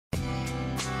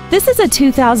This is a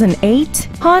 2008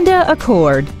 Honda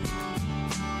Accord.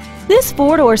 This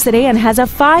four-door sedan has a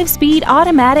 5-speed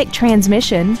automatic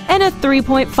transmission and a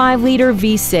 3.5-liter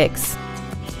V6.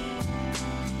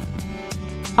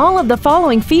 All of the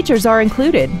following features are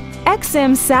included: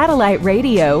 XM satellite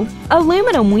radio,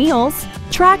 aluminum wheels,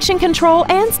 traction control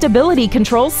and stability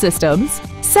control systems,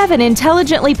 7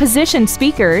 intelligently positioned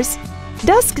speakers,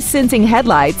 dusk-sensing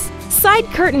headlights, side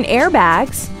curtain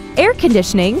airbags, air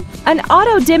conditioning, an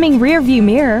auto-dimming rear-view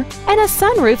mirror, and a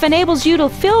sunroof enables you to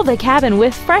fill the cabin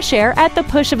with fresh air at the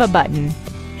push of a button.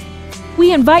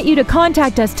 We invite you to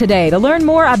contact us today to learn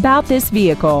more about this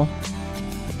vehicle.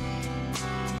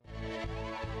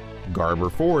 Garber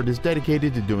Ford is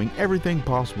dedicated to doing everything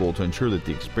possible to ensure that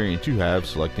the experience you have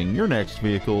selecting your next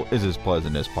vehicle is as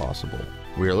pleasant as possible.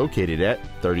 We are located at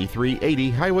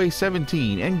 3380 Highway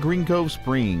 17 in Green Cove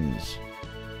Springs.